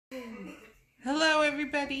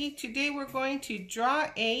everybody. Today we're going to draw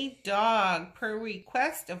a dog per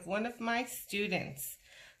request of one of my students.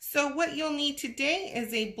 So what you'll need today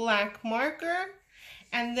is a black marker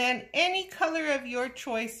and then any color of your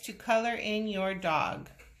choice to color in your dog.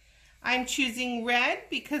 I'm choosing red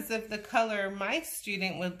because of the color my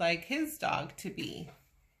student would like his dog to be.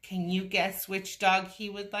 Can you guess which dog he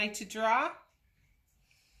would like to draw?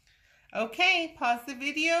 Okay, pause the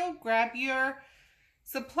video, grab your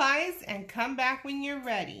supplies, and come back when you're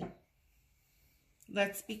ready.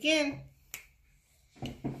 Let's begin.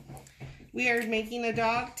 We are making a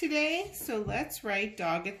dog today, so let's write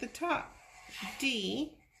dog at the top.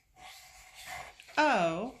 D-O-G.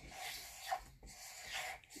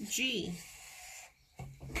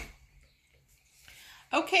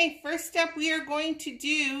 Okay, first step we are going to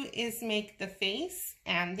do is make the face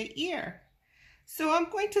and the ear. So I'm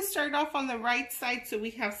going to start off on the right side so we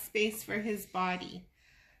have space for his body.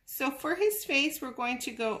 So for his face, we're going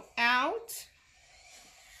to go out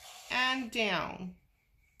and down.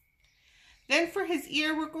 Then for his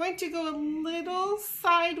ear, we're going to go a little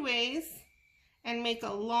sideways and make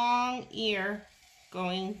a long ear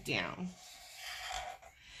going down.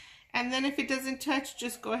 And then if it doesn't touch,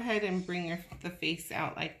 just go ahead and bring the face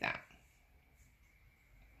out like that.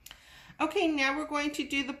 Okay, now we're going to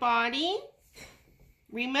do the body.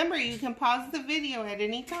 Remember, you can pause the video at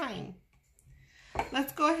any time.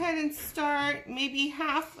 Let's go ahead and start maybe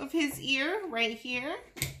half of his ear right here.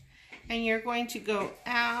 And you're going to go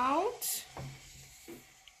out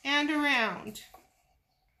and around.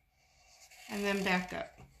 And then back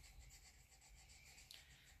up.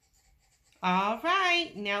 All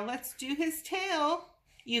right, now let's do his tail.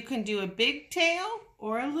 You can do a big tail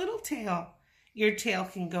or a little tail. Your tail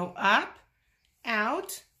can go up,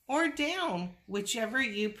 out, or down, whichever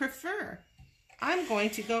you prefer. I'm going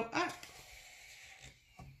to go up.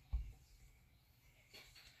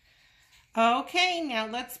 Okay, now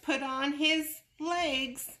let's put on his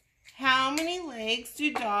legs. How many legs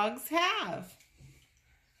do dogs have?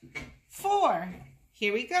 4.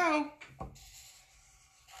 Here we go.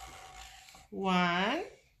 1,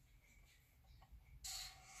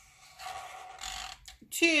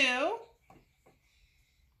 2,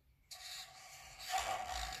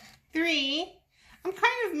 3. I'm kind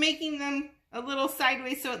of making them a little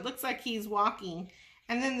sideways so it looks like he's walking.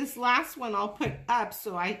 And then this last one I'll put up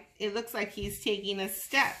so it looks like he's taking a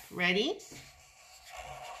step. Ready?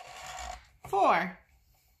 4.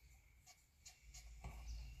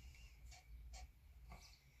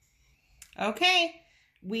 Okay,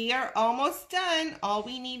 we are almost done. All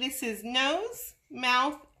we need is his nose,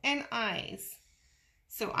 mouth, and eyes.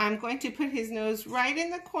 So I'm going to put his nose right in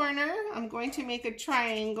the corner. I'm going to make a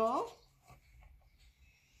triangle.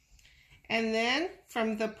 And then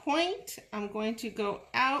from the point, I'm going to go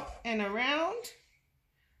out and around.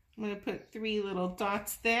 I'm going to put 3 little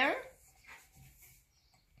dots there.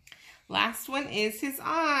 Last one is his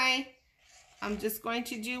eye. I'm just going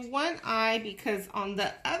to do one eye because on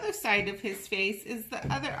the other side of his face is the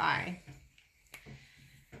other eye.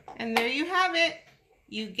 And there you have it.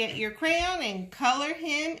 You get your crayon and color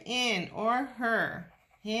him in, or her.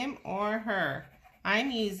 Him or her.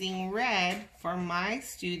 I'm using red for my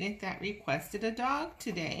student that requested a dog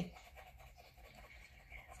today.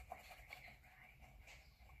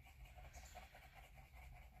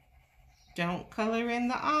 Don't color in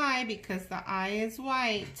the eye because the eye is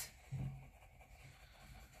white.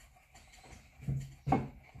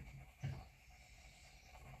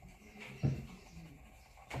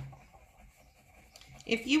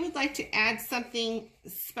 If you would like to add something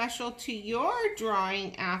special to your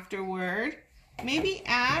drawing afterward, maybe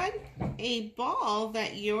add a ball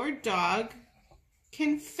that your dog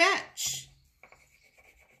can fetch.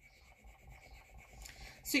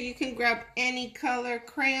 So you can grab any color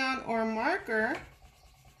crayon or marker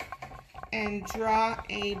and draw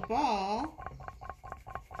a ball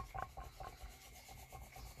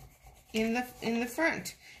in the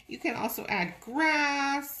front. You can also add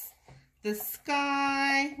grass, the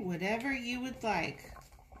sky, whatever you would like.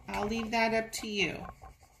 I'll leave that up to you.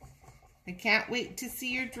 I can't wait to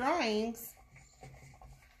see your drawings.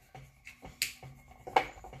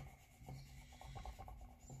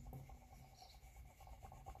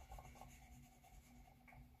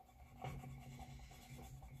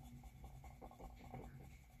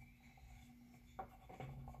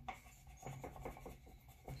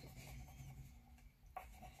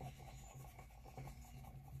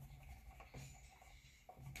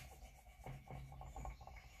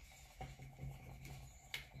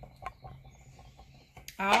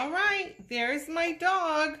 All right, there's my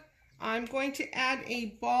dog. I'm going to add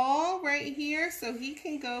a ball right here so he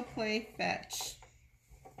can go play fetch.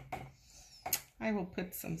 I will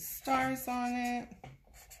put some stars on it.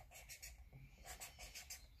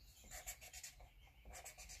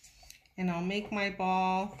 And I'll make my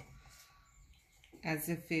ball as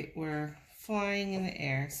if it were flying in the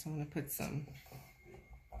air. So I'm going to put some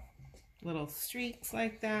little streaks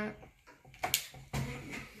like that.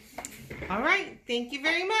 All right, thank you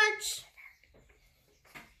very much.